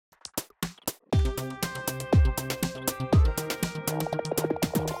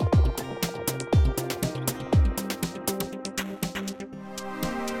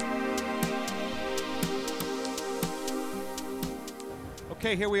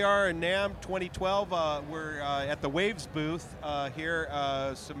Okay, here we are in Namm 2012. We're at the Waves booth here.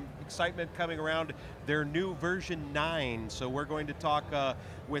 Some excitement coming around their new version 9. So we're going to talk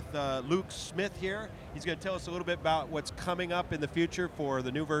with Luke Smith here. He's going to tell us a little bit about what's coming up in the future for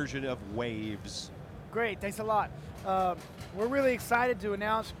the new version of Waves. Great, thanks a lot. We're really excited to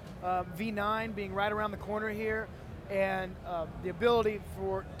announce V9 being right around the corner here, and the ability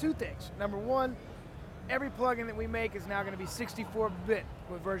for two things. Number one, every plugin that we make is now going to be 64-bit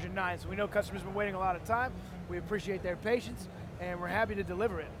with version 9, so we know customers have been waiting a lot of time. We appreciate their patience, and we're happy to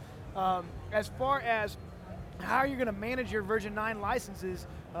deliver it. As far as how you're going to manage your version 9 licenses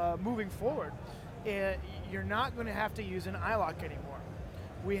moving forward, you're not going to have to use an iLok anymore.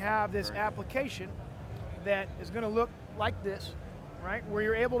 We have this application that is going to look like this, right, where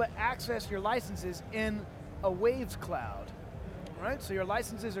you're able to access your licenses in a Waves cloud. Right, so your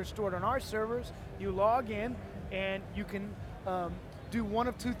licenses are stored on our servers, you log in, and you can do one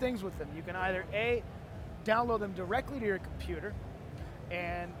of two things with them. You can either A, download them directly to your computer,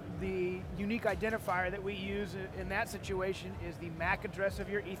 and the unique identifier that we use in that situation is the MAC address of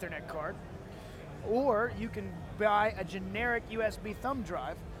your Ethernet card, or you can buy a generic USB thumb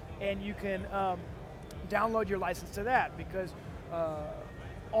drive, and you can download your license to that, because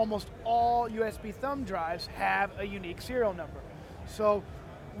almost all USB thumb drives have a unique serial number. So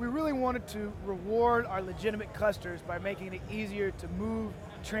we really wanted to reward our legitimate customers by making it easier to move,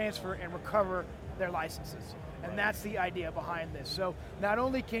 transfer, and recover their licenses. And that's the idea behind this. So not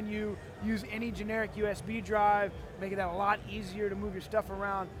only can you use any generic USB drive, making that a lot easier to move your stuff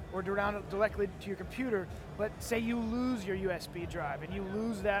around or down it directly to your computer, but say you lose your USB drive and you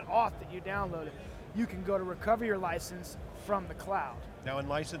lose that auth that you downloaded, you can go to recover your license from the cloud. Now in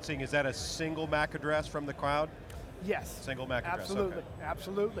licensing, is that a single MAC address from the cloud? Yes. Single MAC address. Absolutely, okay.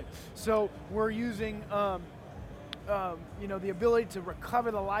 Absolutely. So we're using, the ability to recover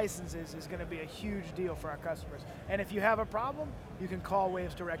the licenses is going to be a huge deal for our customers. And if you have a problem, you can call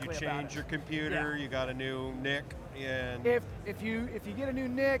Waves directly about it. You change your computer, you got a new NIC, and if you get a new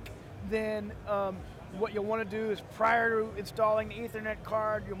NIC, then what you'll want to do is, prior to installing the Ethernet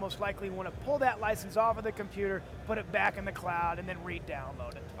card, you'll most likely want to pull that license off of the computer, put it back in the cloud, and then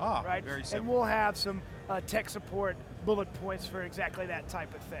re-download it. Right? Very simple. And we'll have some tech support bullet points for exactly that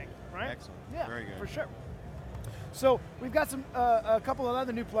type of thing. Right? Excellent. Yeah, very good. For sure. So we've got some a couple of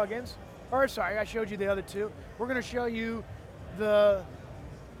other new plugins. Or sorry, I showed you the other two. We're going to show you the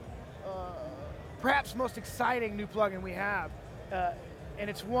perhaps most exciting new plugin we have, and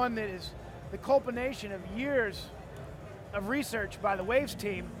it's one that is the culmination of years of research by the Waves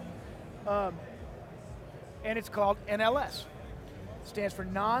team, and it's called NLS. It stands for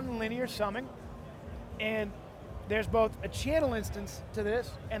non-linear summing, and there's both a channel instance to this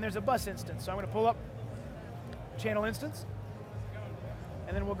and there's a bus instance. So I'm going to pull up channel instance,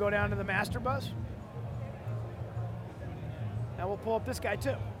 and then we'll go down to the master bus. Now we'll pull up this guy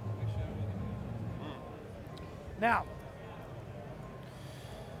too. Now,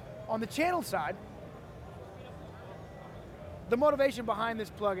 on the channel side, the motivation behind this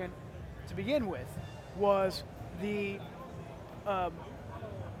plugin to begin with was the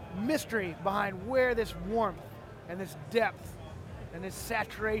mystery behind where this warmth and this depth and this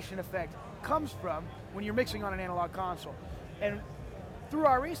saturation effect comes from when you're mixing on an analog console. And through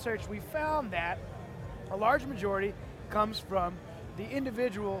our research, we found that a large majority comes from the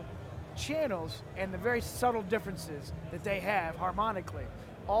individual channels and the very subtle differences that they have harmonically,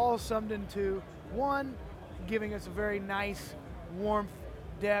 all summed into one, giving us a very nice warmth,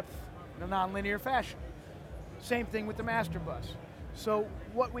 depth, in a non-linear fashion. Same thing with the master bus. So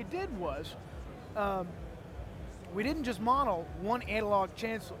what we did was, we didn't just model one analog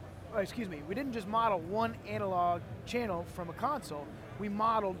channel. We didn't just model one analog channel from a console. We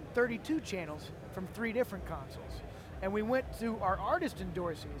modeled 32 channels from 3 different consoles, and we went to our artist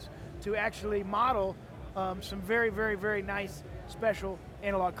endorsees to actually model some very, very, very nice special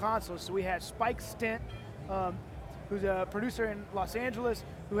analog consoles. So we had Spike Stent, who's a producer in Los Angeles,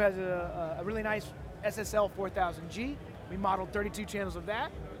 who has a really nice SSL 4000G. We modeled 32 channels of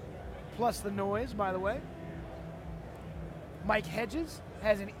that, plus the noise, by the way. Mike Hedges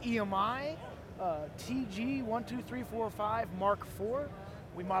has an EMI TG 12345 Mark IV.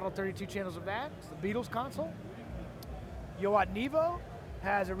 We modeled 32 channels of that. It's the Beatles console. Yoad Nevo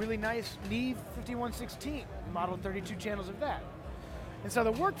has a really nice Neve 5116. We modeled 32 channels of that. And so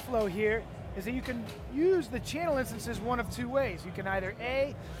the workflow here is that you can use the channel instances one of two ways. You can either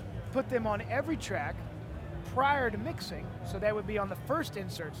A, put them on every track prior to mixing, so that would be on the first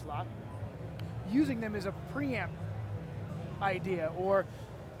insert slot, using them as a preamp idea, or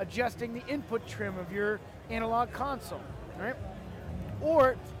adjusting the input trim of your analog console, right?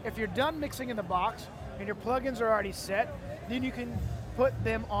 Or if you're done mixing in the box and your plugins are already set, then you can put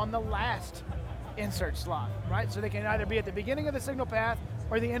them on the last insert slot, right? So they can either be at the beginning of the signal path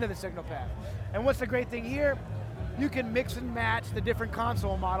or the end of the signal path. And what's the great thing here? You can mix and match the different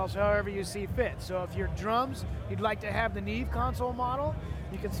console models however you see fit. So if your drums, you'd like to have the Neve console model,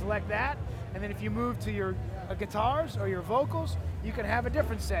 you can select that. And then if you move to your guitars or your vocals, you can have a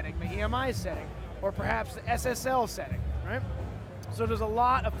different setting, the EMI setting, or perhaps the SSL setting, right? So there's a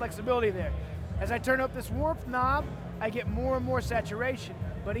lot of flexibility there. As I turn up this warmth knob, I get more and more saturation.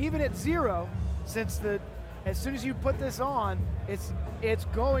 But even at 0, as soon as you put this on, it's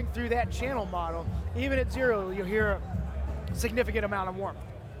going through that channel model. Even at 0, you'll hear a significant amount of warmth.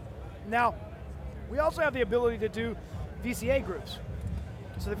 Now, we also have the ability to do VCA groups.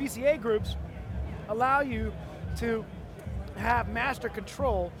 So the VCA groups allow you to have master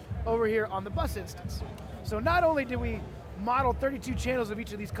control over here on the bus instance. So not only did we model 32 channels of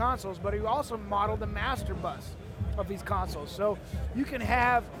each of these consoles, but we also modeled the master bus of these consoles. So you can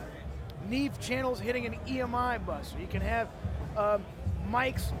have Neve channels hitting an EMI bus. You can have you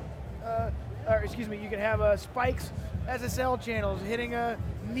can have Spike's SSL channels hitting a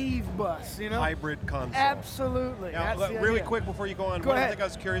Neve bus, you know? Hybrid console. Absolutely. Now, That's really quick before you go on, one thing I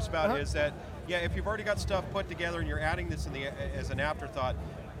was curious about is that, if you've already got stuff put together and you're adding this as an afterthought,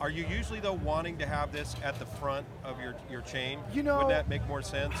 are you usually, though, wanting to have this at the front of your chain? You know, would that make more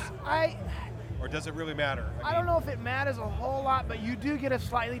sense? Or does it really matter? I don't know if it matters a whole lot, but you do get a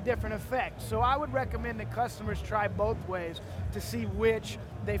slightly different effect. So I would recommend that customers try both ways to see which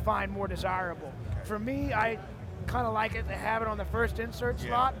they find more desirable. Okay. For me, I kind of like it to have it on the first insert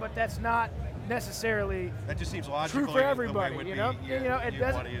slot, but that's not necessarily that just seems logical true for everybody.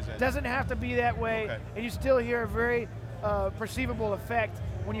 It doesn't have to be that way, and you still hear a very perceivable effect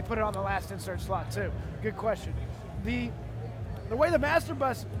when you put it on the last insert slot too. Good question. The way the master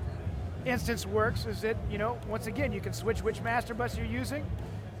bus instance works is that, once again, you can switch which master bus you're using,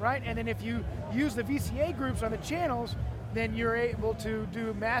 right? And then if you use the VCA groups on the channels, then you're able to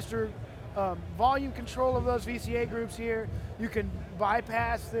do master volume control of those VCA groups here. You can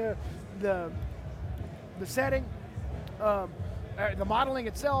bypass the setting, the modeling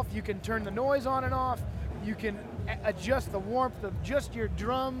itself. You can turn the noise on and off. You can adjust the warmth of just your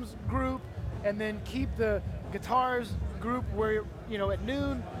drums group, and then keep the guitars group where, at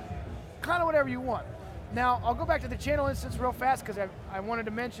noon, kind of whatever you want. Now, I'll go back to the channel instance real fast because I wanted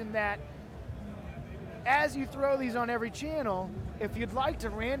to mention that as you throw these on every channel, if you'd like to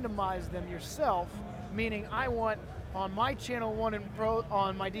randomize them yourself, meaning I want on my channel 1 and Pro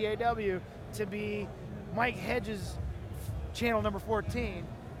on my DAW to be Mike Hedges channel number 14,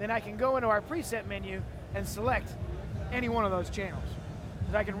 then I can go into our preset menu and select any one of those channels.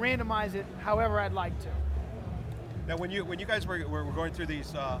 So I can randomize it however I'd like to. Now, when you guys were going through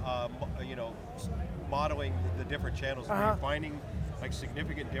these, modeling the different channels, were you finding like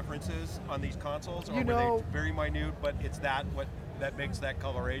significant differences on these consoles, or were they very minute? But it's what makes that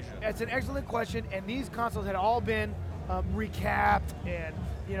coloration. It's an excellent question, and these consoles had all been recapped and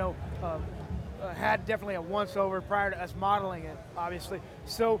had definitely a once-over prior to us modeling it, obviously.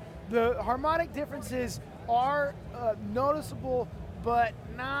 So the harmonic differences are noticeable, but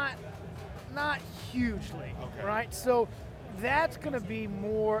not hugely, right? So that's going to be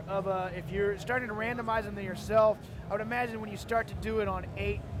more of if you're starting to randomize them yourself, I would imagine when you start to do it on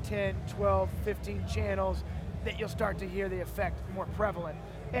 8, 10, 12, 15 channels, that you'll start to hear the effect more prevalent.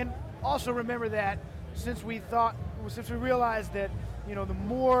 And also remember that since we realized that, the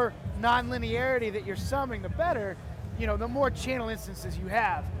more non-linearity that you're summing, the better, the more channel instances you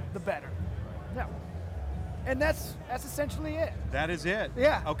have, the better. Yeah. And that's essentially it. That is it.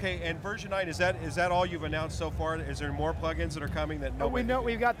 Yeah. Okay. And version 9, is that all you've announced so far? Is there more plugins that are coming that nobody? We know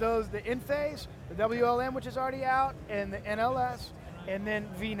we've got those: the in-phase, the WLM, which is already out, and the NLS, and then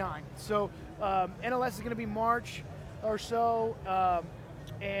V9. So NLS is going to be March or so,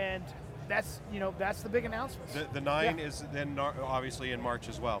 and that's the big announcement. The 9 is then obviously in March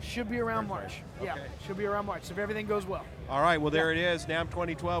as well. Should be around March. Okay. Yeah. Should be around March if everything goes well. All right. Well, there it is. Namm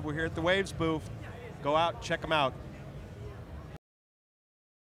 2012. We're here at the Waves booth. Go out, check them out.